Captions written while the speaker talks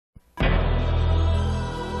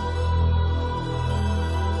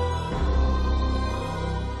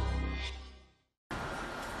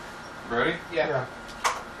Ready? Yeah.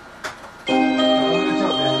 Stay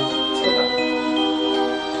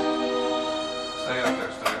up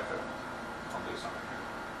there, stay up there. I'll do something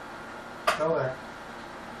here. Go there.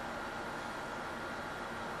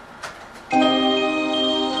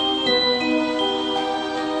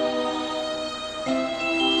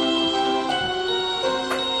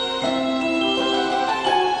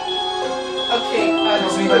 Okay,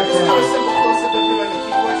 just put this close-up of him on the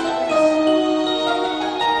keyboard, please.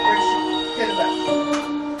 Rich, hit it back.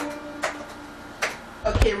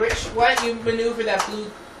 Okay, Rich, why don't you maneuver that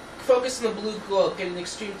blue, focus on the blue globe, get an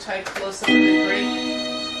extreme tight close-up of the grate,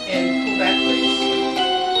 and pull back, please.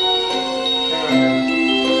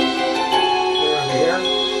 Here.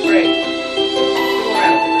 Great. Go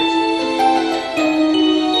around with it,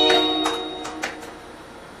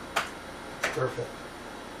 Rich. Perfect.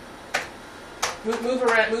 Move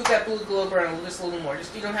around, move that blue globe around just a little more.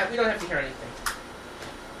 Just we don't have to hear anything.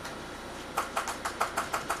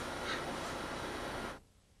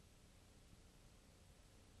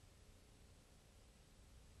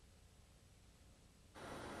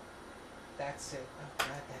 That's it. Oh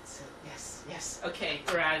God, that's it. Yes, yes. Okay,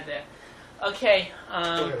 we're out of there. Okay. Go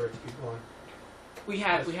ahead, Rich, keep going. We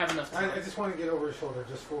have enough time. I just want to get over his shoulder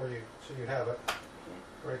just for you, so you have it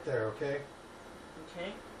right there. Okay.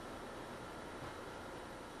 Okay.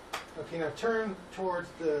 Okay, now turn towards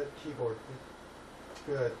the keyboard.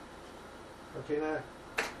 Good. Okay, now.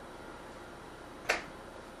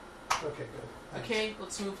 Okay, good. Thanks. Okay,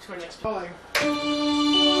 let's move to our next. Calling.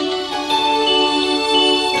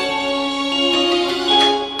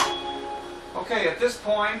 Okay, at this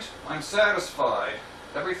point, I'm satisfied.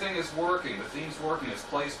 Everything is working. The theme's working. It's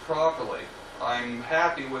placed properly. I'm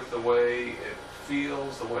happy with the way it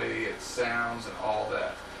feels, the way it sounds, and all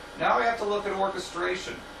that. Now I have to look at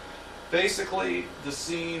orchestration. Basically, the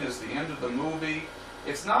scene is the end of the movie.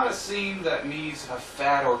 It's not a scene that needs a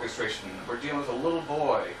fat orchestration. We're dealing with a little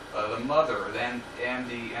boy, the mother, and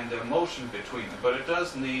the emotion between them. But it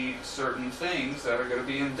does need certain things that are going to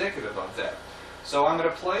be indicative of that. So I'm going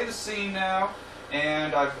to play the scene now,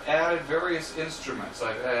 and I've added various instruments.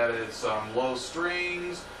 I've added some low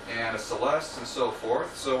strings and a celeste and so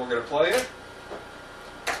forth. So we're going to play it.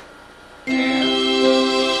 And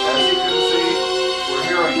as you can see, we're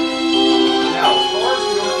hearing it. Now, as far as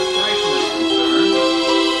the orchestration is concerned,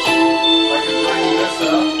 I can bring this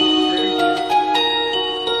up.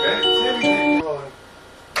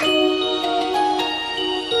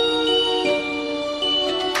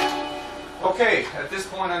 Okay, at this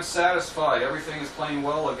point I'm satisfied. Everything is playing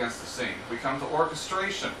well against the scene. We come to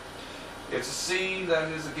orchestration. It's a scene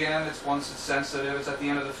that is, again, once it's sensitive, it's at the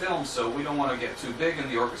end of the film, so we don't want to get too big in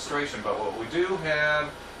the orchestration. But what we do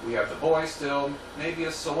have, we have the boy still, maybe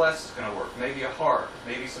a celeste is going to work, maybe a harp,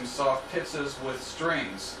 maybe some soft pizzas with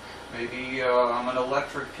strings, maybe an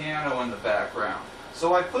electric piano in the background.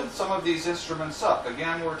 So I put some of these instruments up.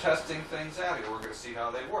 Again, we're testing things out here. We're going to see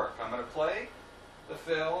how they work. I'm going to play the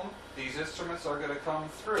film. These instruments are going to come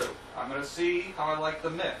through. I'm going to see how I like the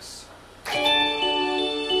mix.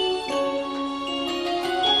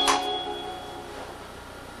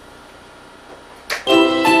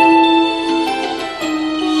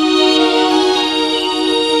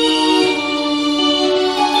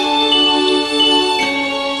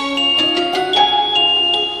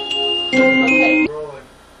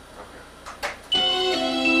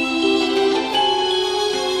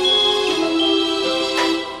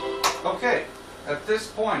 Okay, at this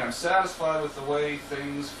point I'm satisfied with the way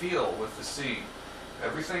things feel with the scene.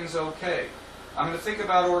 Everything's okay. I'm going to think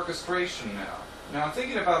about orchestration now. Now I'm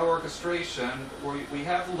thinking about orchestration where we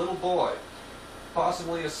have the little boy,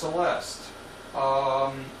 possibly a celeste.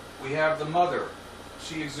 We have the mother.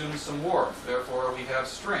 She exudes some warmth, therefore we have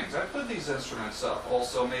strings. I put these instruments up.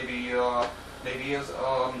 Also maybe as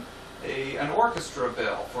an orchestra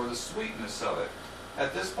bell for the sweetness of it.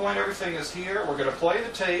 At this point everything is here. We're going to play the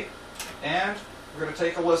tape and we're going to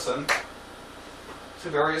take a listen to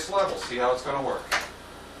various levels, see how it's going to work.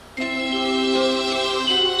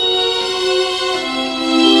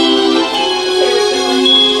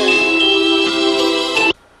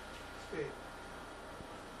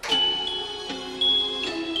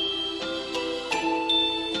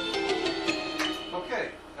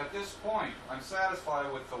 Okay, at this point I'm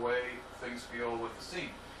satisfied with the way things feel with the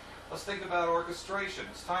scene. Let's think about orchestration.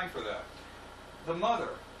 It's time for that. The mother,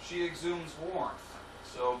 she exudes warmth,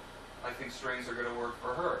 so I think strings are going to work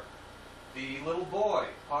for her. The little boy,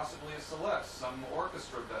 possibly a celeste, some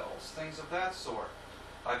orchestra bells, things of that sort.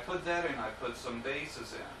 I put that in, I put some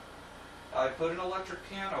basses in. I put an electric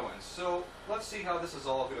piano in. So let's see how this is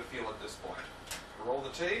all going to feel at this point. Roll the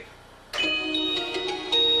tape.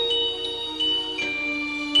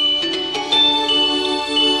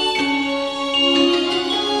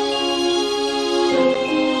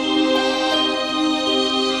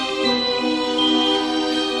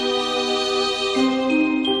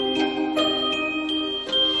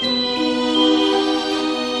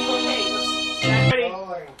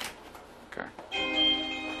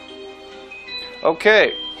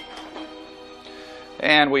 Okay.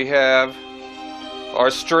 And we have our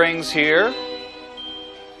strings here.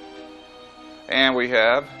 And we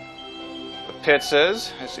have the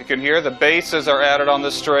pizzas. As you can hear, the basses are added on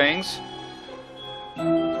the strings.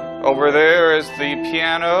 Over there is the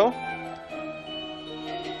piano.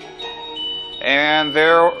 And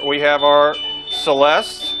there we have our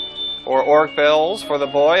Celeste, or Orc bells for the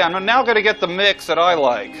boy. I'm now going to get the mix that I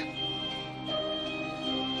like.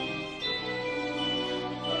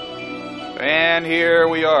 And here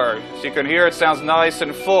we are. As you can hear, it sounds nice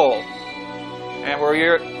and full. And we're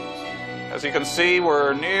here, as you can see,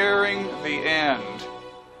 we're nearing the end.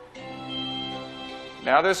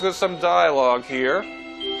 Now there's some dialogue here.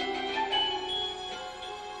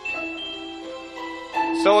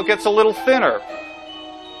 So it gets a little thinner.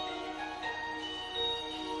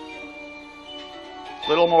 A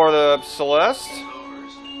little more of the Celeste.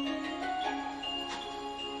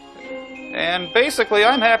 And basically,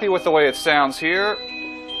 I'm happy with the way it sounds here.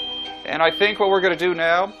 And I think what we're going to do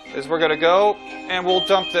now is we're going to go and we'll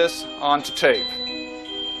dump this onto tape.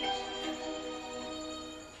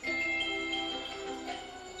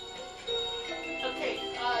 Okay,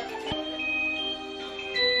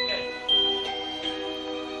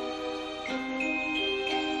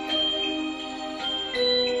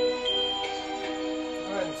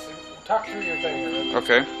 Go ahead and talk through your thing here.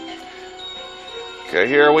 Okay. Okay,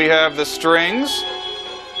 here we have the strings.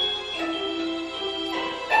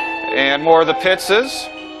 And more of the pizzas.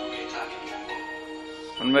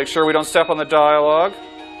 And make sure we don't step on the dialogue.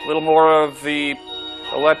 A little more of the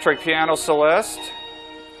electric piano Celeste.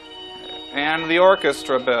 And the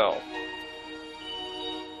orchestra bell.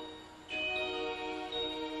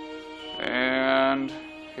 And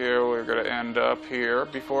here we're going to end up here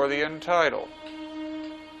before the end title.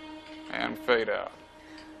 And fade out.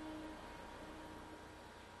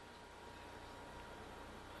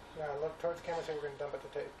 Now look towards the camera so we're going to dump it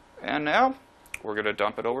to tape. And now we're going to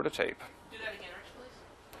dump it over to tape. do that again, Rich,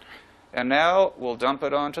 please. And now we'll dump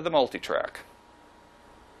it onto the multi-track.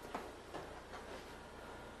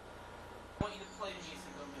 I want you to play the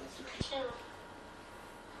music over this. Two.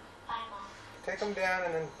 Bye, Mom. Take them down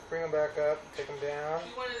and then bring them back up. Take them down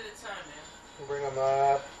Do one at a time, man. and bring them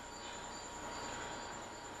up.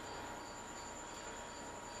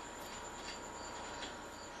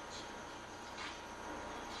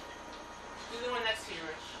 Do the one next to you,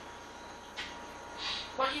 Rich.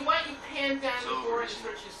 Why don't you pan down the board as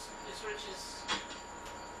Rich is.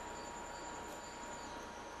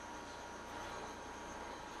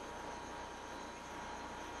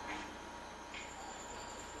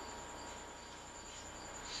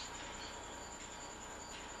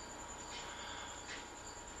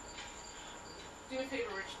 Do me a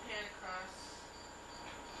favor, Rich. Pan across.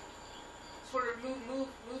 Sort of move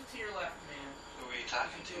to your left, man. Who are you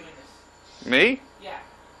talking Doing to? this. Me? Yeah.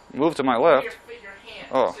 Move to my left. Your hand.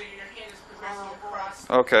 Oh. So your hand is progressing across.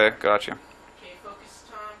 Okay, gotcha. Okay, focus,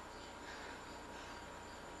 Tom.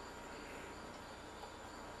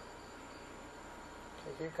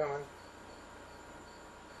 Okay, keep coming.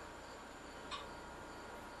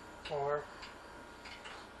 More.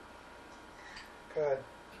 Good.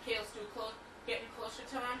 Okay, let's do a close. Getting closer,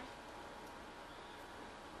 Tom.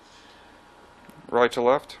 Right to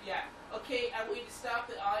left. Yeah. Okay, I want you to stop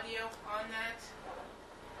the audio on that.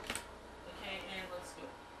 Okay, and let's go.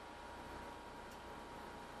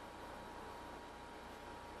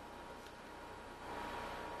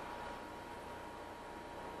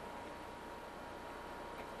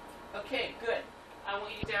 Okay, good. I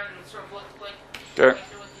want you to down and sort of look like Okay.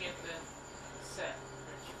 you're looking at the set.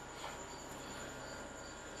 Rich.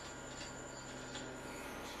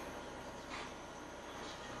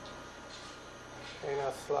 Okay,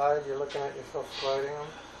 now slide. You're looking at yourself sliding them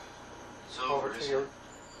So over where to is your.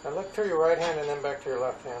 Now look to your right hand and then back to your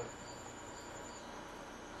left hand.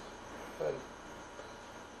 Good.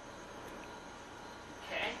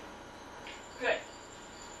 Okay. Good.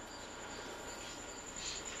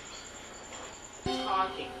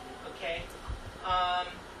 Talking. Okay.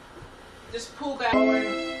 Just pull back.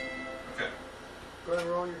 Okay. Go ahead and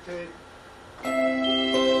roll your tape.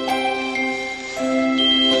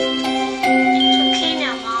 Okay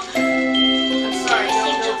now, Mom. I'm sorry, no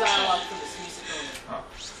Seems okay. dialogue for this music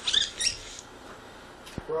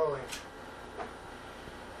only. Rolling.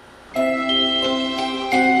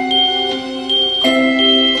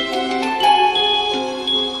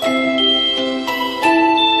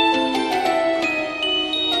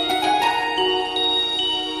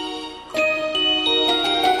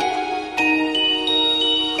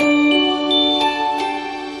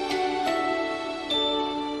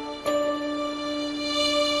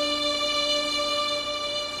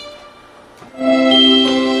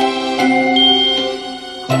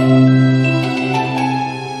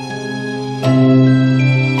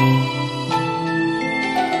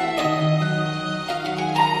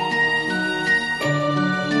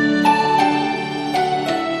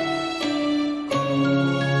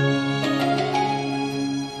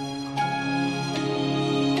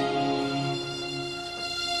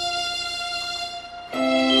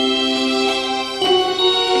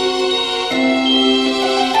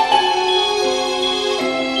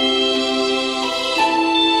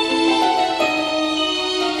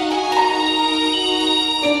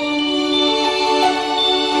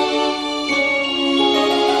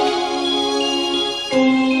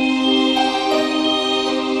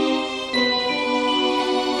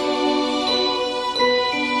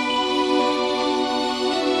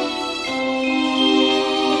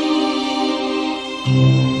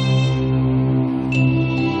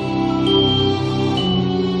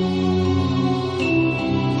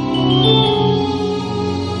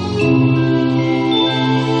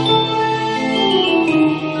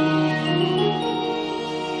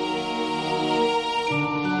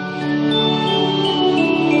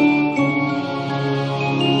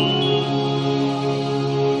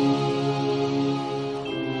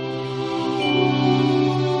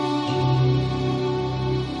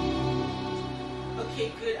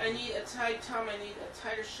 Okay, good. I need a tight Tom. I need a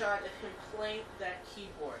tighter shot of him playing that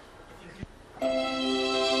keyboard. If you can.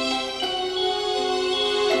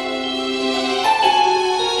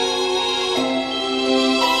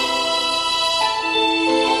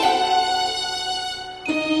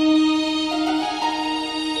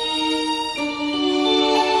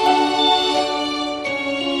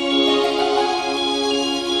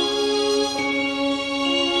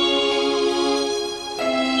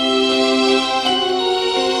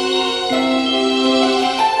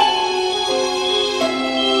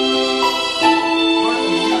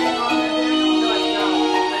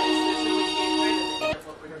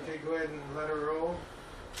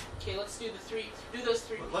 Okay, let's do the three. Do those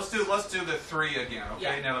three. Let's do the three again, okay?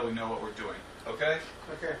 Yeah. Now that we know what we're doing, okay?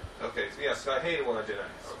 Okay. Okay. So yes, I hated what I did.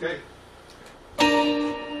 Okay.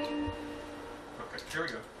 Okay. Here we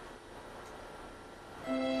go.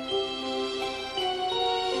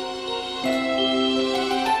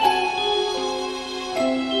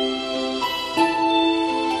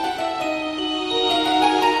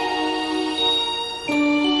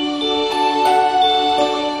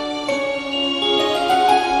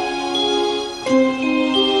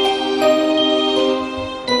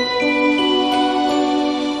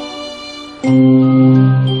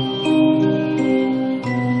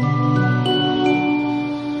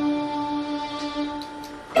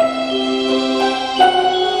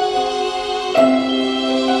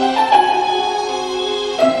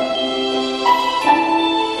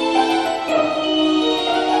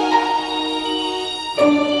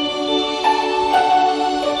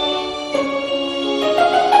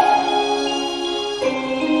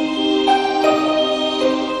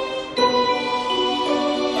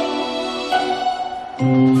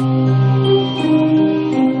 Thank you.